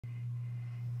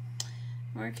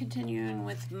We're continuing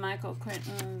with Michael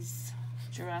Crichton's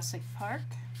Jurassic Park.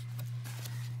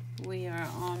 We are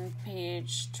on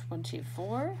page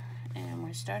 24, and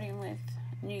we're starting with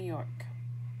New York.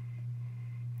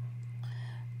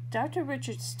 Dr.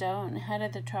 Richard Stone, head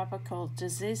of the Tropical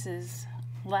Diseases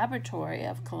Laboratory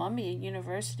of Columbia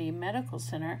University Medical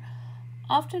Center,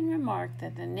 often remarked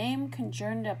that the name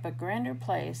conjured up a grander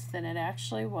place than it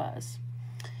actually was.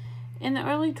 In the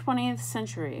early 20th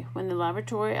century, when the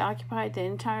laboratory occupied the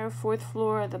entire fourth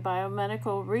floor of the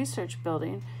Biomedical Research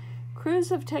Building,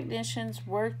 crews of technicians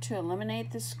worked to eliminate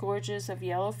the scourges of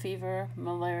yellow fever,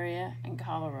 malaria, and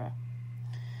cholera.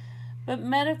 But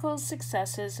medical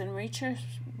successes in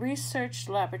research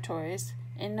laboratories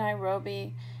in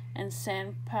Nairobi and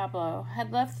San Pablo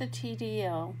had left the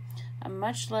TDL a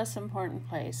much less important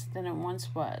place than it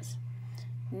once was.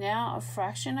 Now a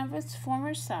fraction of its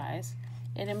former size,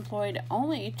 it employed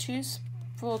only 2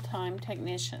 full-time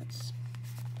technicians,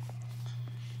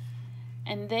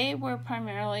 and they were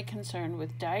primarily concerned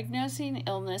with diagnosing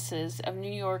illnesses of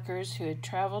New Yorkers who had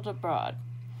traveled abroad.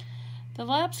 The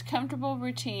lab's comfortable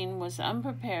routine was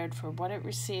unprepared for what it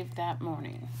received that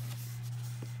morning.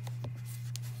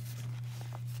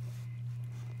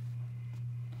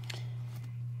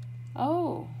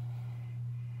 "Oh,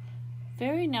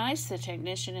 very nice," the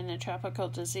technician in the Tropical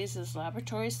Diseases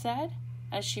Laboratory said,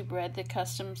 as she read the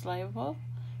customs label.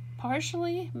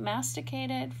 "Partially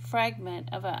masticated fragment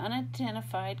of an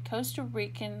unidentified Costa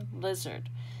Rican lizard."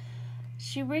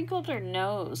 She wrinkled her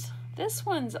nose. "This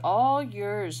one's all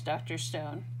yours, Dr.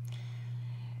 Stone."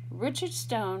 Richard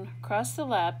Stone crossed the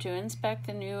lab to inspect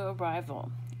the new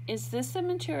arrival. "Is this the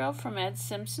material from Ed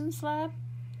Simpson's lab?"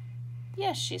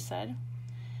 "Yes," she said.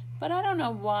 "But I don't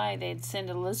know why they'd send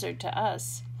a lizard to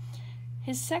us."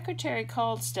 His secretary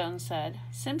called, Stone said.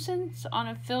 "Simpson's on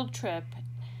a field trip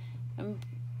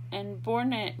in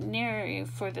Borneo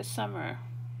for the summer.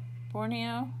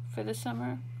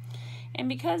 And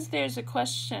because there's a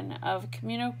question of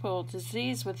communicable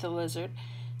disease with the lizard,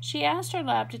 she asked our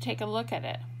lab to take a look at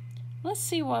it. Let's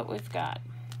see what we've got."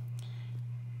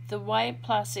 The white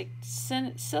plastic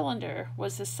cylinder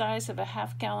was the size of a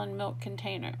half-gallon milk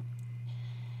container.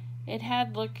 It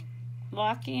had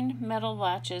locking metal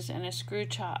latches and a screw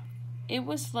top. It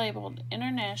was labeled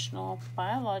International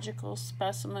Biological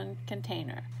Specimen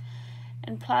Container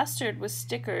and plastered with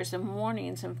stickers and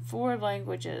warnings in 4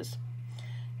 languages.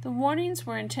 The warnings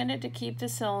were intended to keep the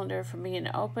cylinder from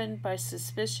being opened by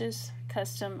suspicious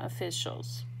custom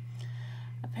officials.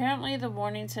 Apparently the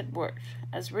warnings had worked.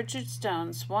 As Richard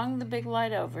Stone swung the big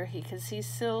light over, he could see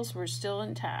seals were still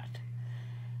intact.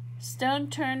 Stone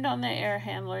turned on the air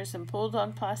handlers and pulled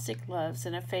on plastic gloves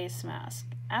and a face mask.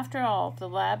 After all, the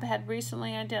lab had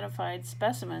recently identified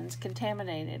specimens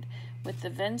contaminated with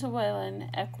the Venezuelan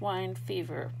equine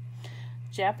fever,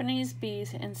 Japanese bee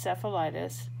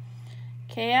encephalitis,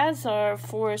 Chiasar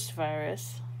forest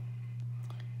virus,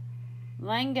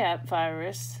 Langat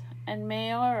virus, and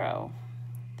Mayaro.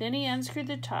 Then he unscrewed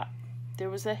the top. There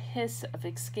was a hiss of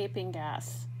escaping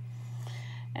gas,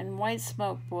 and white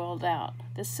smoke boiled out.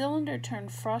 The cylinder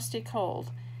turned frosty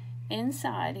cold.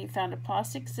 Inside, he found a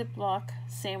plastic Ziploc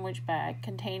sandwich bag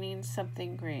containing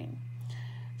something green.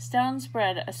 Stone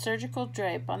spread a surgical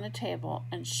drape on the table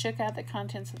and shook out the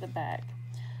contents of the bag.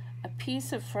 A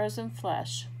piece of frozen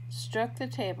flesh struck the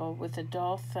table with a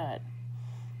dull thud.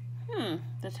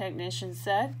 The technician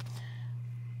said.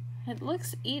 "It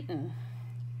looks eaten."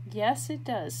 "Yes, it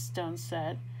does," Stone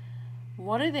said.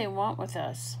 "What do they want with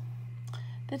us?"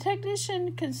 The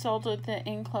technician consulted the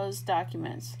enclosed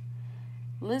documents.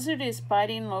 "Lizard is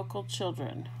biting local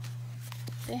children."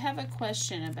 They have a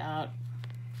question about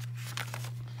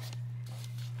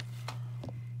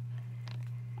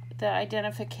the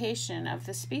identification of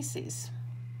the species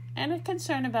and a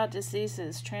concern about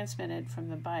diseases transmitted from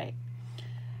the bite.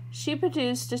 She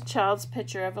produced a child's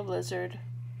picture of a lizard,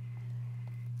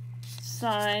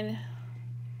 sign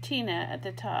Tina at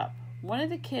the top. One of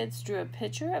the kids drew a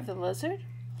picture of the lizard.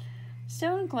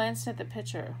 Stone glanced at the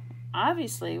picture.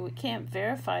 "Obviously, we can't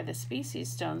verify the species,"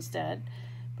 Stone said,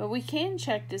 "but we can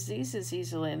check diseases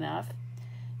easily enough.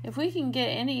 If we can get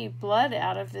any blood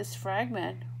out of this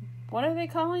fragment, what are they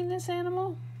calling this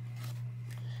animal?"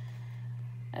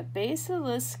 "A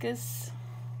Basiliscus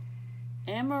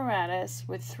amoratus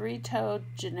with 3-toed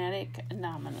genetic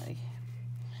anomaly."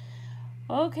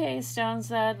 "Okay," Stone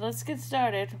said, "let's get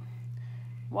started.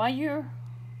 While you're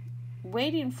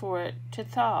waiting for it to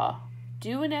thaw,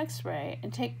 do an x-ray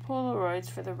and take Polaroids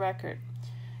for the record.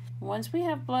 Once we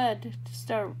have blood,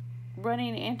 start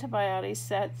running antibiotic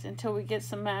sets until we get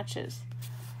some matches.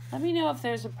 Let me know if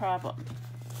there's a problem."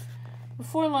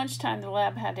 Before lunchtime, the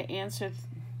lab had to answer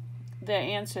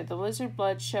the lizard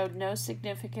blood showed no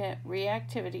significant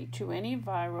reactivity to any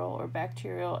viral or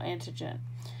bacterial antigen.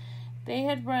 They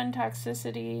had run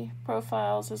toxicity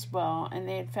profiles as well, and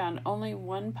they had found only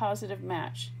one positive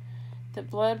match. The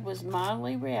blood was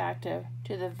mildly reactive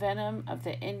to the venom of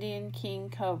the Indian king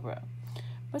cobra.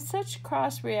 But such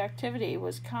cross-reactivity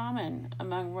was common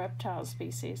among reptile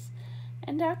species,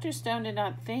 and Dr. Stone did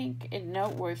not think it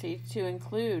noteworthy to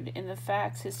include in the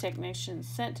facts his technicians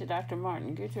sent to Dr.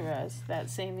 Martin Gutierrez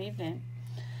that same evening.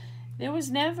 There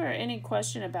was never any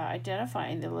question about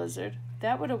identifying the lizard.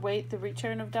 That would await the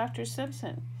return of Dr.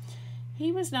 Simpson.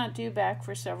 He was not due back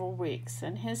for several weeks,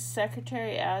 and his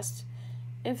secretary asked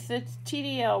if the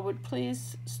TDL would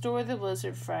please store the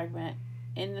lizard fragment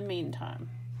in the meantime.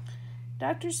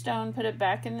 Dr. Stone put it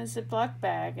back in the Ziploc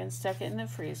bag and stuck it in the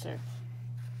freezer.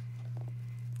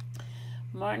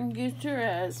 Martin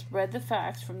Gutierrez read the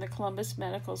facts from the Columbus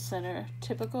Medical Center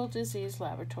Typical Disease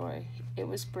Laboratory. It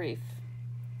was brief.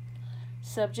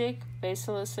 Subject,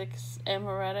 Bacillus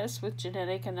amoratus with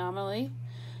genetic anomaly,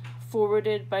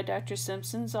 forwarded by Dr.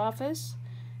 Simpson's office.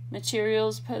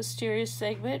 Materials, posterior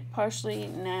segment, partially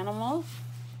eaten animal.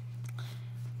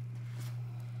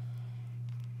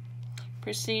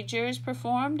 Procedures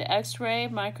performed: X-ray,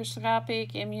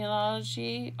 microscopic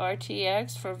immunology,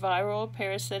 RTX for viral,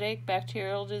 parasitic,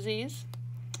 bacterial disease.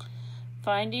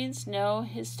 Findings: no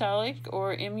histologic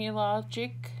or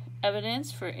immunologic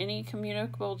evidence for any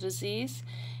communicable disease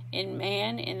in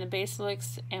man in the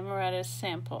Bacillus amoratus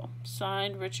sample.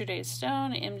 Signed, Richard A.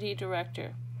 Stone, MD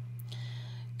Director.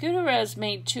 Gutierrez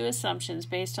made two assumptions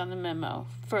based on the memo.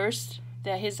 First,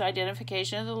 that his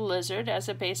identification of the lizard as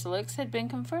a bacillus had been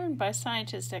confirmed by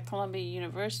scientists at Columbia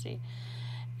University,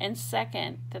 and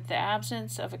second, that the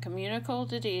absence of a communicable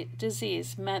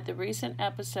disease meant the recent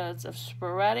episodes of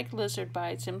sporadic lizard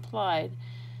bites implied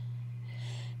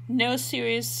no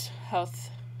serious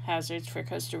health hazards for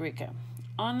Costa Rica.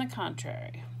 On the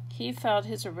contrary, he felt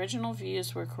his original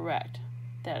views were correct,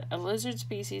 that a lizard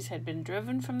species had been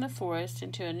driven from the forest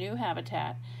into a new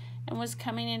habitat and was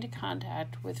coming into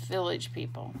contact with village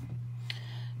people.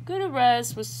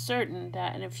 Gutierrez was certain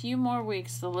that in a few more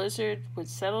weeks the lizard would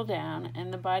settle down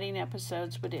and the biting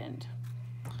episodes would end.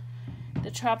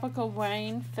 The tropical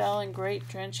rain fell in great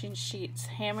drenching sheets,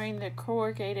 hammering the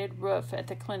corrugated roof at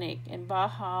the clinic in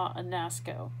Baja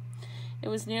Anasco. It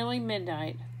was nearly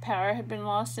midnight. Power had been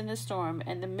lost in the storm,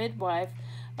 and the midwife,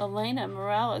 Elena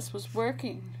Morales, was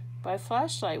working by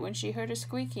flashlight when she heard a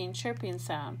squeaking, chirping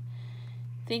sound.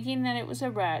 Thinking that it was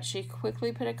a rat, she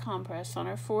quickly put a compress on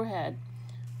her forehead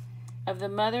of the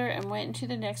mother and went into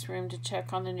the next room to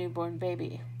check on the newborn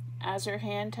baby. As her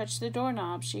hand touched the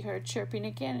doorknob, she heard chirping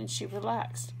again, and she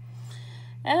relaxed.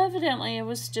 Evidently, it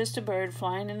was just a bird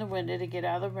flying in the window to get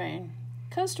out of the rain.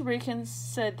 Costa Ricans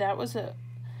said that was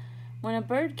when a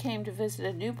bird came to visit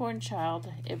a newborn child,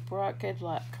 it brought good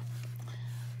luck.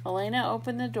 Elena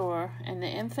opened the door, and the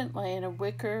infant lay in a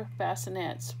wicker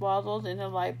bassinet, swaddled in a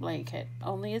light blanket,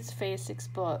 only its face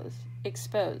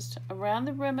exposed. Around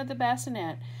the rim of the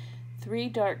bassinet, 3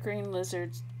 dark green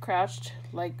lizards crouched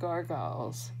like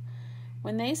gargoyles.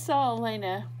 When they saw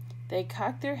Elena, they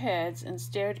cocked their heads and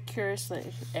stared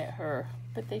curiously at her,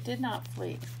 but they did not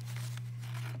flee.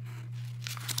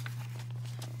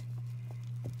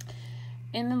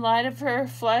 In the light of her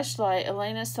flashlight,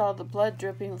 Elena saw the blood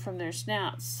dripping from their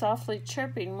snouts. Softly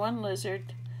chirping, one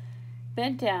lizard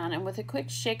bent down and with a quick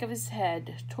shake of his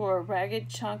head tore a ragged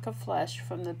chunk of flesh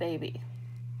from the baby.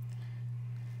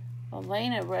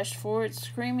 Elena rushed forward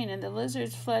screaming, and the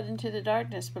lizards fled into the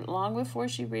darkness, but long before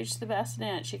she reached the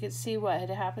bassinet, she could see what had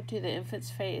happened to the infant's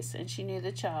face, and she knew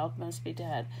the child must be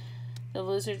dead. The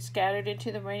lizards scattered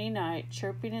into the rainy night,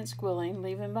 chirping and squealing,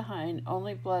 leaving behind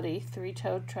only bloody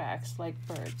 3-toed tracks like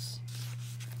birds.